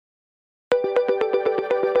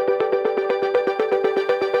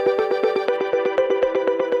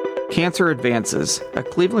Cancer Advances, a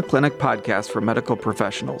Cleveland Clinic podcast for medical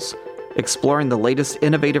professionals, exploring the latest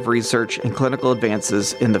innovative research and clinical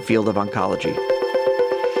advances in the field of oncology.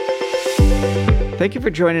 Thank you for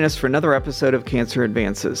joining us for another episode of Cancer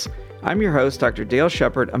Advances. I'm your host, Dr. Dale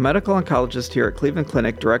Shepard, a medical oncologist here at Cleveland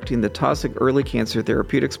Clinic, directing the Taussig Early Cancer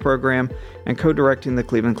Therapeutics Program and co-directing the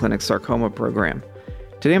Cleveland Clinic Sarcoma Program.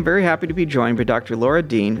 Today, I'm very happy to be joined by Dr. Laura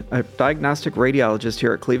Dean, a diagnostic radiologist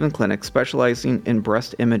here at Cleveland Clinic specializing in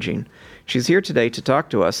breast imaging. She's here today to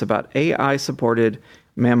talk to us about AI-supported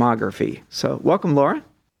mammography. So welcome, Laura.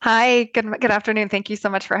 Hi, good afternoon. Thank you so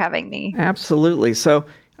much for having me. Absolutely. So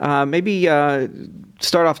maybe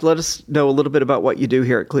start off, let us know a little bit about what you do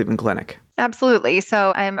here at Cleveland Clinic. Absolutely.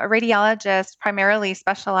 So I'm a radiologist primarily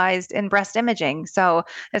specialized in breast imaging. So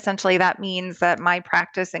essentially that means that my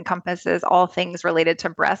practice encompasses all things related to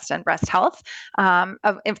breast and breast health.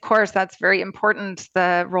 Of course, that's very important,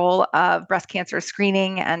 the role of breast cancer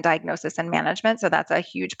screening and diagnosis and management. So that's a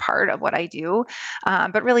huge part of what I do.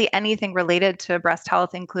 But really anything related to breast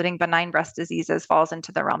health, including benign breast diseases, falls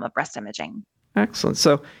into the realm of breast imaging. Excellent.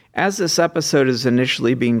 So as this episode is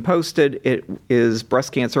initially being posted, it is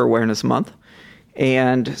Breast Cancer Awareness Month.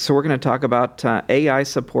 And so we're going to talk about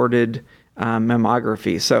AI-supported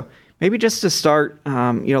mammography. So maybe just to start,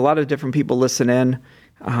 a lot of different people listen in,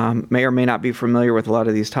 may or may not be familiar with a lot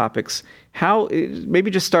of these topics. Maybe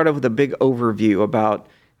just start off with a big overview about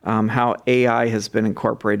how AI has been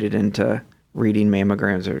incorporated into reading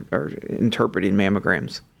mammograms or interpreting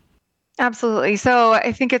mammograms. Absolutely. So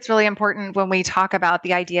I think it's really important when we talk about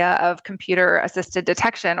the idea of computer-assisted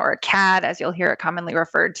detection, or CAD, as you'll hear it commonly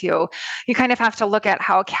referred to. You kind of have to look at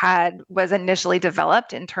how CAD was initially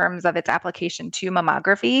developed in terms of its application to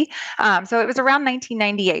mammography. So it was around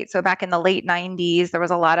 1998. So back in the late 90s, there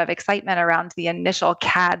was a lot of excitement around the initial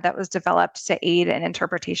CAD that was developed to aid in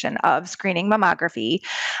interpretation of screening mammography.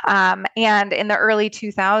 And in the early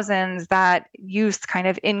 2000s, that use kind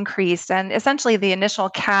of increased. And essentially the initial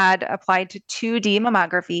CAD applied to 2D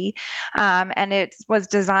mammography, and it was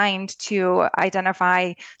designed to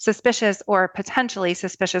identify suspicious or potentially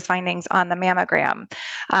suspicious findings on the mammogram.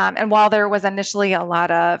 And while there was initially a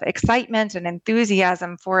lot of excitement and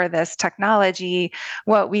enthusiasm for this technology,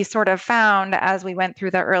 what we sort of found as we went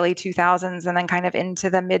through the early 2000s and then kind of into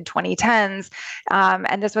the mid-2010s,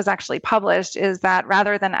 and this was actually published, is that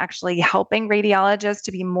rather than actually helping radiologists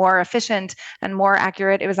to be more efficient and more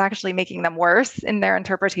accurate, it was actually making them worse in their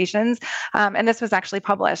interpretations. And this was actually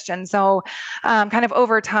published. And so kind of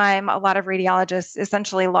over time, a lot of radiologists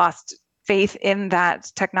essentially lost faith in that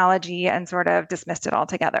technology and sort of dismissed it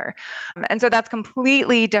altogether. And so that's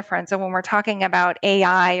completely different. So when we're talking about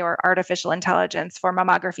AI or artificial intelligence for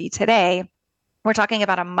mammography today, we're talking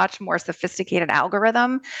about a much more sophisticated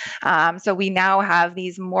algorithm. So we now have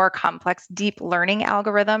these more complex deep learning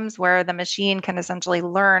algorithms where the machine can essentially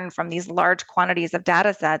learn from these large quantities of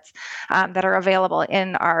data sets that are available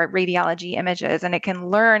in our radiology images. And it can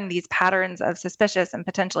learn these patterns of suspicious and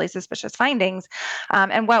potentially suspicious findings.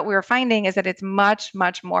 And what we're finding is that it's much,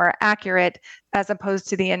 much more accurate as opposed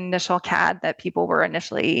to the initial CAD that people were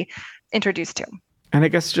initially introduced to. And I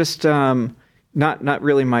guess just not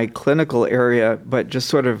really my clinical area, but just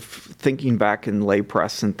sort of thinking back in lay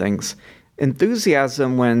press and things.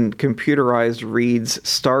 Enthusiasm when computerized reads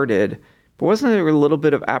started, but wasn't there a little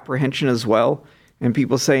bit of apprehension as well? And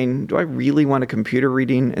people saying, do I really want a computer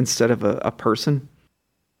reading instead of a person?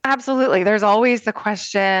 Absolutely. There's always the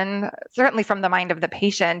question, certainly from the mind of the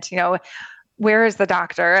patient, where is the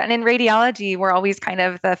doctor? And in radiology, we're always kind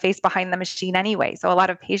of the face behind the machine anyway. So a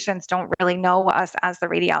lot of patients don't really know us as the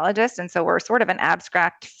radiologist. And so we're sort of an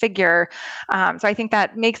abstract figure. So I think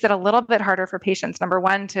that makes it a little bit harder for patients, number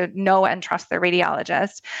one, to know and trust their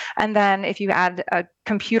radiologist. And then if you add a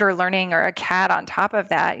computer learning or a CAD on top of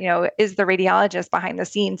that, is the radiologist behind the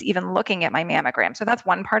scenes even looking at my mammogram? So that's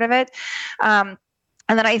one part of it.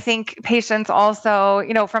 And then I think patients also,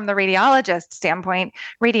 from the radiologist standpoint,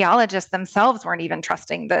 radiologists themselves weren't even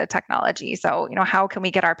trusting the technology. So, how can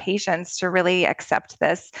we get our patients to really accept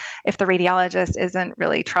this if the radiologist isn't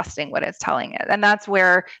really trusting what it's telling it? And that's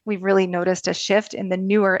where we've really noticed a shift in the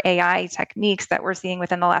newer AI techniques that we're seeing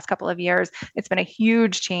within the last couple of years. It's been a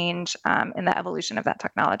huge change in the evolution of that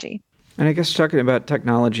technology. And I guess talking about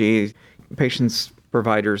technology, patients,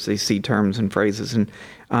 providers, they see terms and phrases, and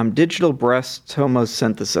digital breast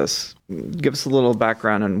tomosynthesis. Give us a little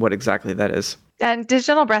background on what exactly that is. And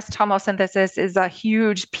digital breast tomosynthesis is a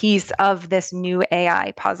huge piece of this new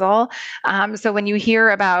AI puzzle. So when you hear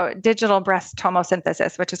about digital breast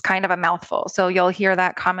tomosynthesis, which is kind of a mouthful, so you'll hear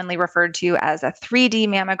that commonly referred to as a 3D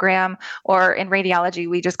mammogram, or in radiology,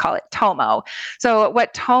 we just call it tomo. So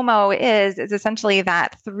what tomo is essentially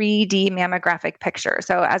that 3D mammographic picture.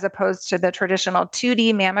 So as opposed to the traditional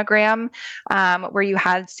 2D mammogram, where you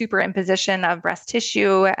had superimposition of breast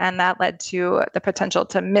tissue, and that led to the potential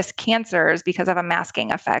to miss cancers because of a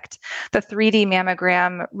masking effect. The 3D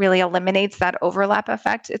mammogram really eliminates that overlap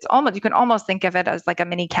effect. You can almost think of it as like a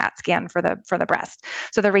mini CAT scan for the breast.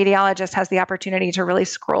 So the radiologist has the opportunity to really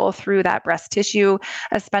scroll through that breast tissue,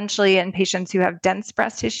 especially in patients who have dense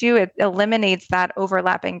breast tissue. It eliminates that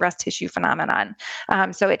overlapping breast tissue phenomenon.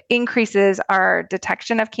 So it increases our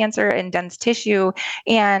detection of cancer in dense tissue,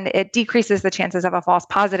 and it decreases the chances of a false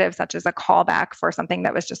positive, such as a callback for something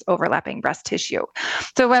that was just overlapping breast tissue.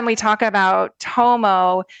 So when we talk about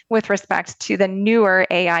tomo with respect to the newer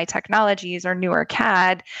AI technologies or newer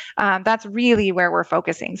CAD, that's really where we're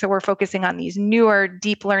focusing. So we're focusing on these newer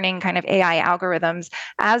deep learning kind of AI algorithms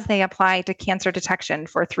as they apply to cancer detection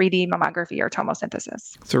for 3D mammography or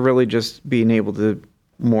tomosynthesis. So really just being able to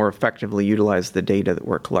more effectively utilize the data that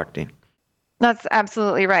we're collecting. That's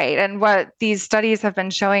absolutely right. And what these studies have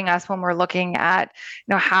been showing us when we're looking at,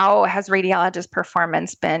 how has radiologist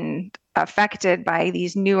performance been affected by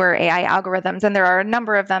these newer AI algorithms, and there are a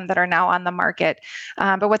number of them that are now on the market.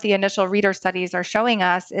 But what the initial reader studies are showing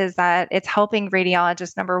us is that it's helping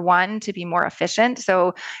radiologists, number one, to be more efficient.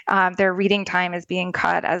 So their reading time is being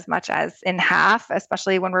cut as much as in half,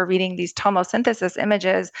 especially when we're reading these tomosynthesis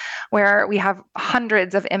images, where we have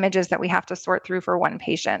hundreds of images that we have to sort through for one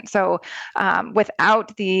patient. So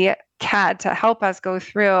without the CAD to help us go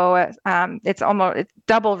through, it's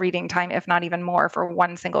double reading time, if not even more, for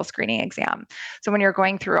one single screening exam. So when you're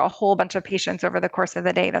going through a whole bunch of patients over the course of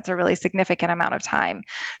the day, that's a really significant amount of time.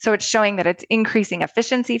 So it's showing that it's increasing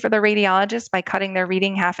efficiency for the radiologist by cutting their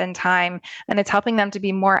reading half in time, and it's helping them to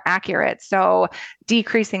be more accurate. So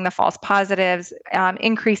decreasing the false positives,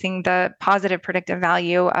 increasing the positive predictive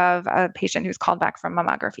value of a patient who's called back from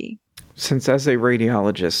mammography. Since as a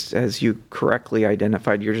radiologist, as you correctly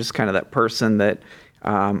identified, you're just kind of that person that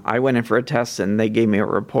I went in for a test and they gave me a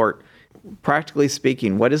report. Practically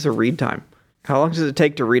speaking, what is a read time? How long does it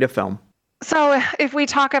take to read a film? So if we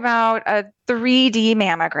talk about a 3D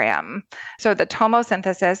mammogram, so the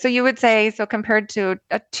tomosynthesis, so you would say, so compared to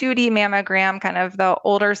a 2D mammogram, kind of the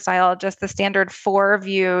older style, just the standard 4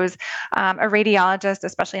 views, a radiologist,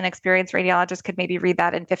 especially an experienced radiologist, could maybe read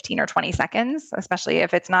that in 15 or 20 seconds, especially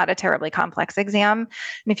if it's not a terribly complex exam.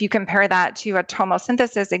 And if you compare that to a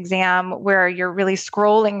tomosynthesis exam, where you're really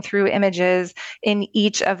scrolling through images in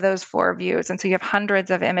each of those 4 views, and so you have hundreds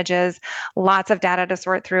of images, lots of data to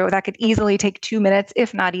sort through, that could easily take 2 minutes,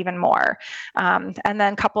 if not even more. And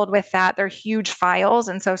then coupled with that, they're huge files.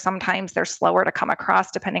 And so sometimes they're slower to come across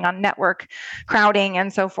depending on network crowding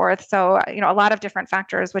and so forth. So, a lot of different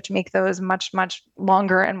factors which make those much, much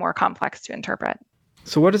longer and more complex to interpret.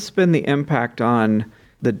 So what has been the impact on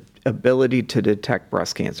the ability to detect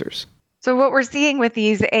breast cancers? So what we're seeing with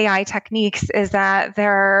these AI techniques is that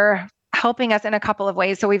they're helping us in a couple of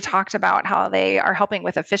ways. So we've talked about how they are helping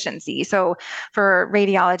with efficiency. So for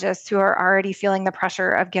radiologists who are already feeling the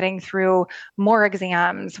pressure of getting through more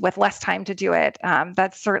exams with less time to do it,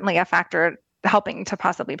 that's certainly a factor helping to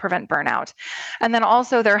possibly prevent burnout. And then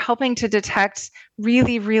also they're helping to detect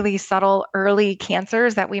really, really subtle early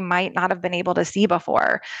cancers that we might not have been able to see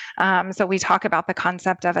before. So we talk about the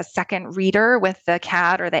concept of a second reader with the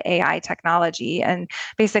CAD or the AI technology. And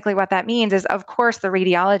basically what that means is, of course, the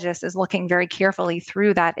radiologist is looking very carefully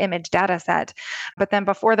through that image data set. But then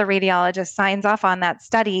before the radiologist signs off on that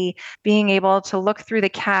study, being able to look through the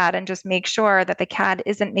CAD and just make sure that the CAD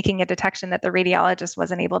isn't making a detection that the radiologist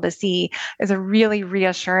wasn't able to see is a really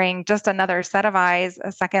reassuring, just another set of eyes,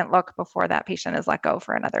 a second look before that patient is let go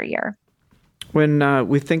for another year. When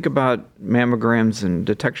we think about mammograms and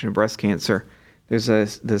detection of breast cancer, there's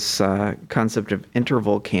this concept of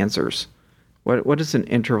interval cancers. What is an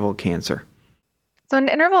interval cancer? So an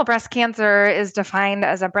interval breast cancer is defined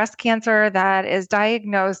as a breast cancer that is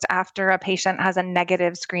diagnosed after a patient has a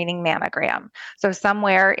negative screening mammogram. So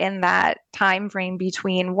somewhere in that time frame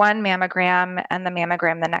between one mammogram and the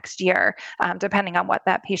mammogram the next year, depending on what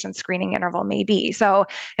that patient's screening interval may be. So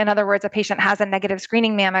in other words, a patient has a negative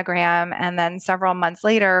screening mammogram and then several months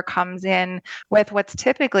later comes in with what's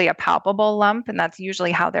typically a palpable lump, and that's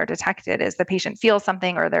usually how they're detected, is the patient feels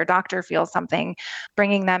something or their doctor feels something,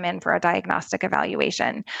 bringing them in for a diagnostic evaluation.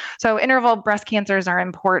 evaluation. So interval breast cancers are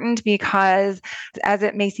important because, as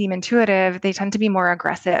it may seem intuitive, they tend to be more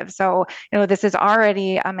aggressive. So, this is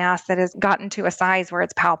already a mass that has gotten to a size where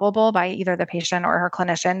it's palpable by either the patient or her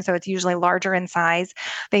clinician. So it's usually larger in size.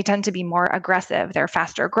 They tend to be more aggressive. They're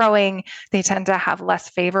faster growing. They tend to have less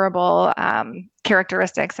favorable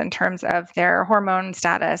characteristics in terms of their hormone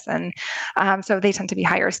status. And so they tend to be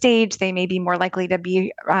higher stage. They may be more likely to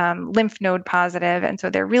be lymph node positive. And so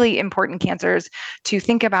they're really important cancers to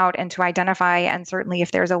think about and to identify. And certainly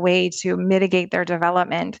if there's a way to mitigate their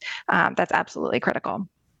development, that's absolutely critical.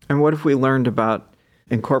 And what if we learned about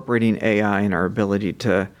incorporating AI in our ability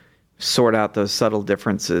to sort out those subtle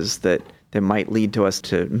differences that might lead to us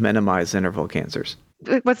to minimize interval cancers?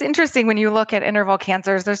 What's interesting when you look at interval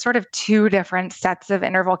cancers, there's sort of two different sets of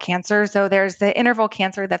interval cancer. So there's the interval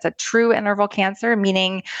cancer that's a true interval cancer,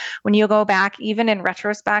 meaning when you go back, even in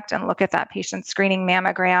retrospect, and look at that patient's screening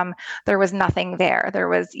mammogram, there was nothing there. There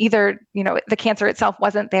was either, the cancer itself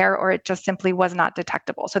wasn't there or it just simply was not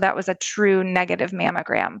detectable. So that was a true negative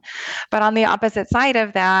mammogram. But on the opposite side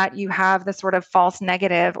of that, you have the sort of false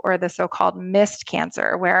negative or the so-called missed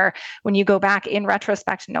cancer, where when you go back in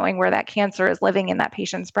retrospect, knowing where that cancer is living in that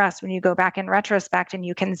patient's breast, when you go back in retrospect and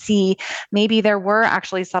you can see maybe there were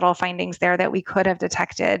actually subtle findings there that we could have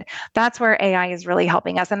detected, that's where AI is really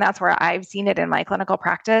helping us. And that's where I've seen it in my clinical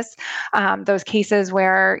practice. Those cases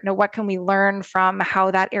where, what can we learn from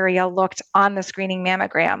how that area looked on the screening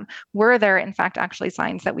mammogram? Were there, in fact, actually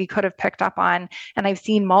signs that we could have picked up on? And I've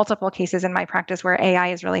seen multiple cases in my practice where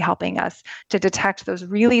AI is really helping us to detect those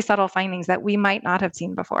really subtle findings that we might not have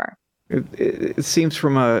seen before. It seems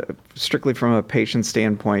strictly from a patient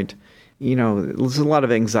standpoint, there's a lot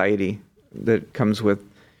of anxiety that comes with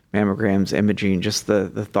mammograms, imaging, just the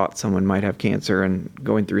thought someone might have cancer and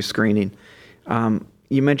going through screening.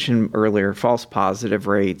 You mentioned earlier false positive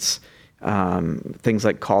rates, things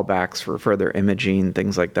like callbacks for further imaging,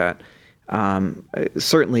 things like that.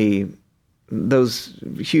 Certainly those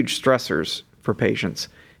huge stressors for patients.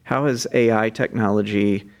 How has AI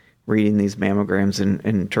technology reading these mammograms and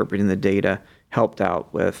interpreting the data helped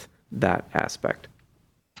out with that aspect?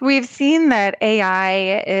 We've seen that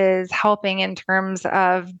AI is helping in terms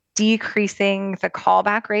of decreasing the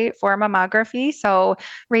callback rate for mammography. So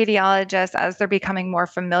radiologists, as they're becoming more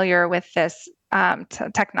familiar with this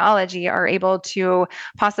technology, are able to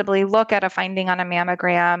possibly look at a finding on a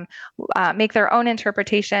mammogram, make their own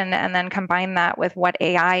interpretation, and then combine that with what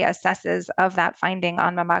AI assesses of that finding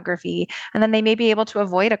on mammography. And then they may be able to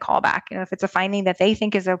avoid a callback. If it's a finding that they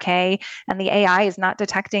think is okay and the AI is not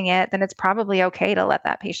detecting it, then it's probably okay to let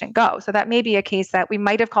that patient go. So that may be a case that we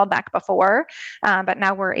might have called back before, but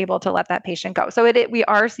now we're able to let that patient go. So we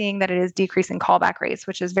are seeing that it is decreasing callback rates,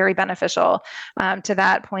 which is very beneficial to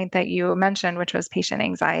that point that you mentioned, which was patient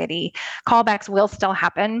anxiety. Callbacks will still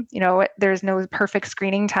happen. There's no perfect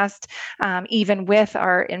screening test, even with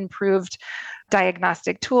our improved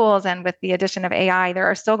diagnostic tools and with the addition of AI, there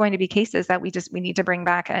are still going to be cases that we need to bring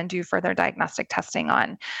back and do further diagnostic testing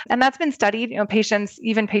on. And that's been studied.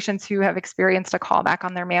 Even patients who have experienced a callback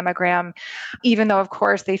on their mammogram, even though of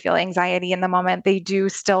course they feel anxiety in the moment, they do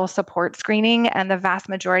still support screening, and the vast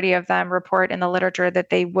majority of them report in the literature that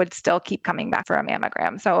they would still keep coming back for a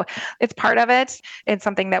mammogram. So it's part of it. It's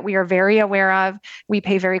something that we are very aware of. We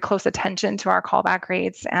pay very close attention to our callback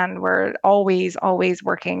rates, and we're always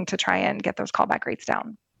working to try and get those callback rates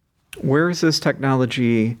down. Where is this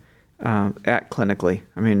technology at clinically?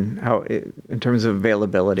 I mean, how in terms of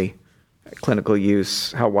availability, clinical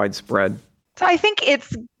use, how widespread? So I think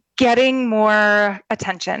it's getting more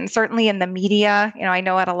attention, certainly in the media. I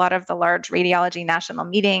know at a lot of the large radiology national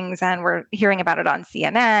meetings, and we're hearing about it on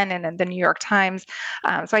CNN and in the New York Times.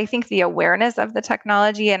 So I think the awareness of the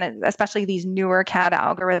technology, and especially these newer CAD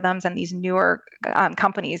algorithms and these newer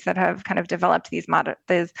companies that have kind of developed these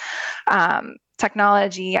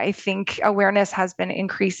technology, I think awareness has been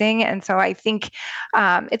increasing. And so I think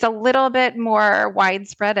it's a little bit more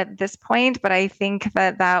widespread at this point, but I think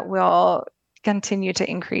that will continue to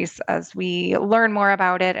increase as we learn more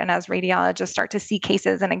about it and as radiologists start to see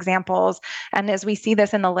cases and examples. And as we see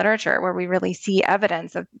this in the literature, where we really see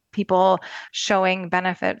evidence of people showing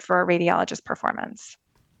benefit for radiologist performance.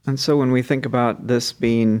 And so when we think about this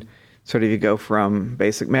being sort of, you go from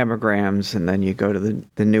basic mammograms and then you go to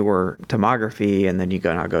the newer tomography, and then you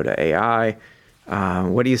now go to AI,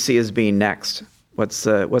 what do you see as being next? What's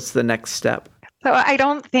the next step? So I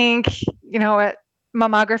don't think,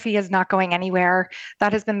 Mammography is not going anywhere.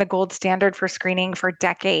 That has been the gold standard for screening for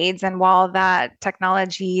decades. And while that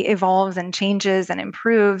technology evolves and changes and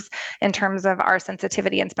improves in terms of our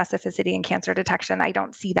sensitivity and specificity in cancer detection, I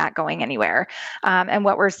don't see that going anywhere. And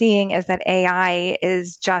what we're seeing is that AI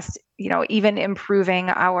is just even improving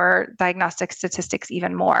our diagnostic statistics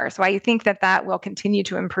even more. So I think that will continue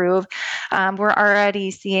to improve. We're already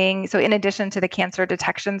seeing, so in addition to the cancer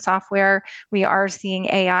detection software, we are seeing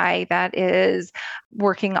AI that is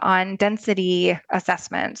working on density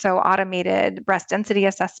assessment. So automated breast density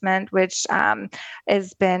assessment, which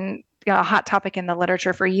has been a hot topic in the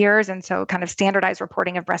literature for years. And so kind of standardized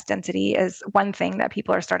reporting of breast density is one thing that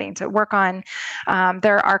people are starting to work on.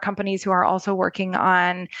 There are companies who are also working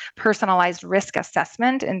on personalized risk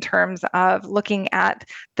assessment in terms of looking at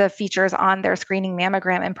the features on their screening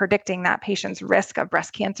mammogram and predicting that patient's risk of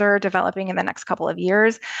breast cancer developing in the next couple of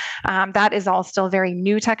years. That is all still very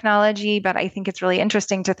new technology, but I think it's really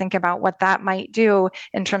interesting to think about what that might do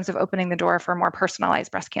in terms of opening the door for more personalized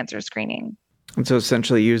breast cancer screening. And so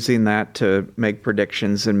essentially using that to make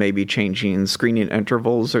predictions and maybe changing screening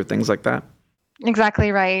intervals or things like that?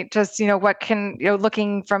 Exactly right. Just,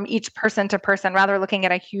 looking from each person to person, rather looking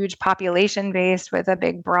at a huge population base with a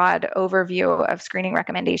big, broad overview of screening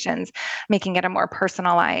recommendations, making it a more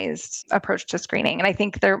personalized approach to screening. And I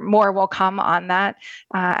think more will come on that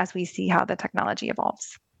as we see how the technology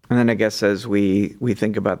evolves. And then I guess as we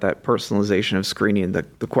think about that personalization of screening, the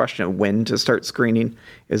question of when to start screening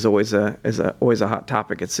is always a hot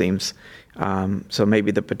topic, it seems. So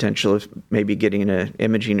maybe the potential of maybe getting an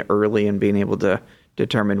imaging early and being able to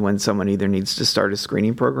determine when someone either needs to start a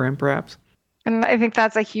screening program, perhaps. And I think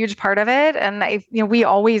that's a huge part of it. And we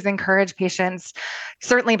always encourage patients,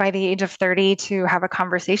 certainly by the age of 30, to have a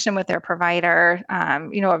conversation with their provider,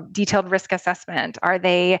 a detailed risk assessment. Are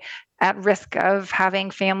they at risk of having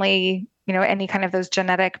family, any kind of those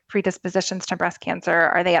genetic predispositions to breast cancer?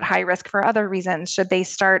 Are they at high risk for other reasons? Should they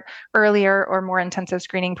start earlier or more intensive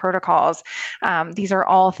screening protocols? These are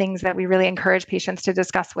all things that we really encourage patients to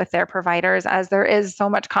discuss with their providers, as there is so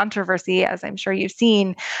much controversy, as I'm sure you've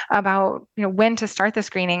seen, about when to start the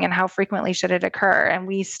screening and how frequently should it occur. And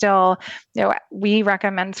we still, we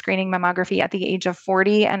recommend screening mammography at the age of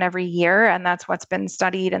 40 and every year. And that's what's been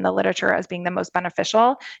studied in the literature as being the most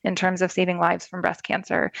beneficial in terms of saving lives from breast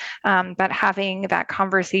cancer. But having that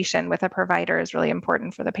conversation with a provider is really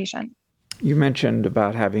important for the patient. You mentioned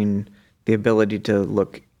about having the ability to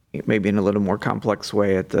look maybe in a little more complex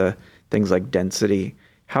way at the things like density.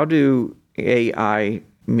 How do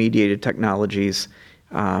AI-mediated technologies,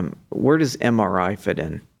 where does MRI fit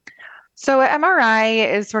in? So MRI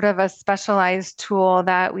is sort of a specialized tool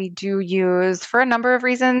that we do use for a number of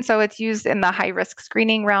reasons. So it's used in the high-risk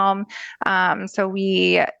screening realm. So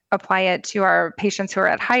we apply it to our patients who are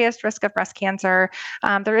at highest risk of breast cancer.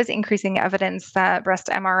 There is increasing evidence that breast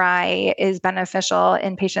MRI is beneficial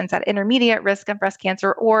in patients at intermediate risk of breast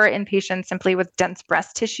cancer or in patients simply with dense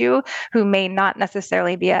breast tissue who may not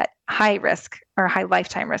necessarily be at high risk or high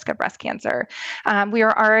lifetime risk of breast cancer. We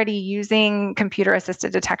are already using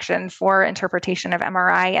computer-assisted detection for interpretation of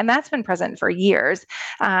MRI, and that's been present for years.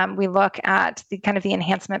 We look at the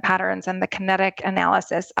enhancement patterns and the kinetic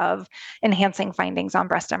analysis of enhancing findings on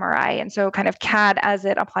breast MRI. And so kind of CAD as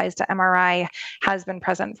it applies to MRI has been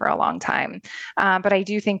present for a long time. But I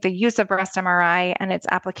do think the use of breast MRI and its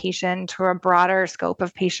application to a broader scope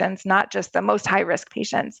of patients, not just the most high-risk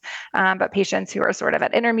patients, but patients who are sort of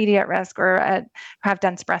at intermediate risk or have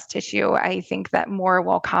dense breast tissue, I think that more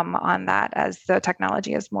will come on that as the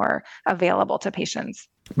technology is more available to patients.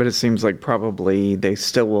 But it seems like probably they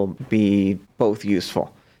still will be both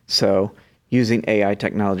useful. So using AI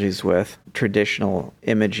technologies with traditional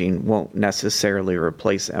imaging won't necessarily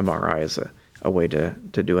replace MRI as a way to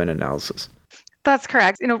do an analysis. That's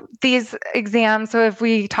correct. These exams, so if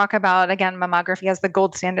we talk about, again, mammography as the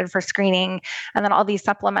gold standard for screening, and then all these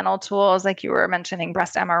supplemental tools, like you were mentioning,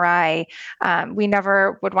 breast MRI, we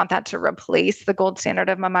never would want that to replace the gold standard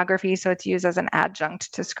of mammography. So it's used as an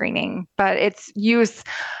adjunct to screening. But its use,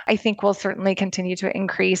 I think, will certainly continue to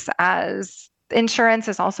increase as insurance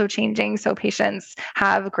is also changing. So patients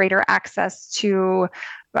have greater access to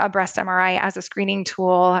a breast MRI as a screening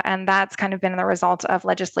tool. And that's kind of been the result of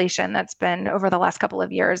legislation that's been over the last couple of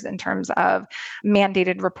years in terms of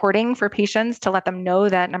mandated reporting for patients to let them know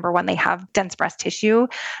that, number one, they have dense breast tissue,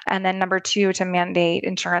 and then number two, to mandate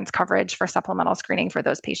insurance coverage for supplemental screening for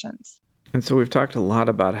those patients. And so we've talked a lot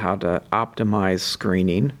about how to optimize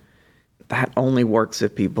screening. That only works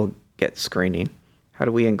if people get screening. How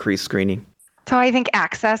do we increase screening? So I think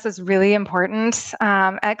access is really important.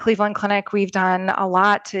 At Cleveland Clinic, we've done a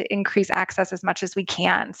lot to increase access as much as we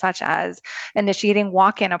can, such as initiating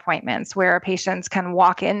walk-in appointments where patients can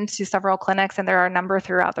walk into several clinics, and there are a number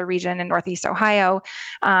throughout the region in Northeast Ohio,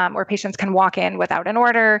 where patients can walk in without an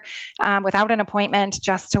order, without an appointment,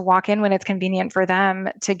 just to walk in when it's convenient for them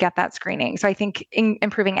to get that screening. So I think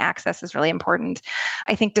improving access is really important.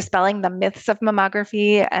 I think dispelling the myths of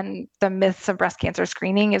mammography and the myths of breast cancer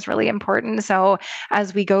screening is really important. So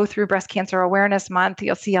as we go through Breast Cancer Awareness Month,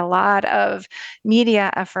 you'll see a lot of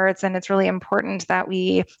media efforts, and it's really important that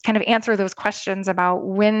we kind of answer those questions about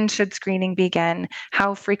when should screening begin,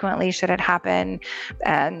 how frequently should it happen,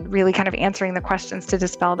 and really kind of answering the questions to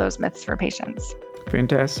dispel those myths for patients.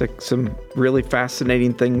 Fantastic. Some really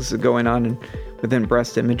fascinating things going on within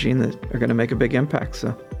breast imaging that are going to make a big impact.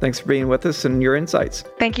 So thanks for being with us and your insights.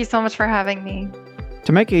 Thank you so much for having me.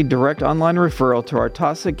 To make a direct online referral to our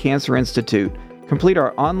Taussig Cancer Institute, complete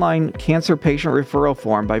our online cancer patient referral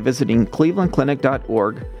form by visiting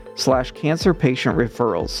clevelandclinic.org/cancer patient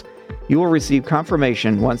referrals. You will receive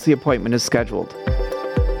confirmation once the appointment is scheduled.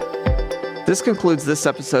 This concludes this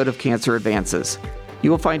episode of Cancer Advances. You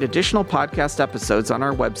will find additional podcast episodes on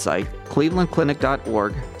our website,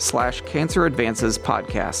 clevelandclinic.org/Cancer Advances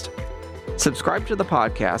podcast. Subscribe to the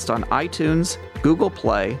podcast on iTunes, Google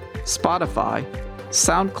Play, Spotify,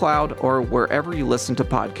 SoundCloud, or wherever you listen to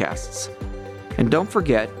podcasts. And don't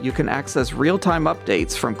forget, you can access real-time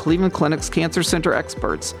updates from Cleveland Clinic's Cancer Center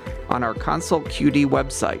experts on our Consult QD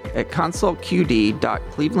website at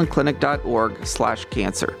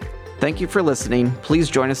consultqd.clevelandclinic.org/cancer. Thank you for listening. Please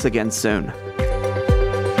join us again soon.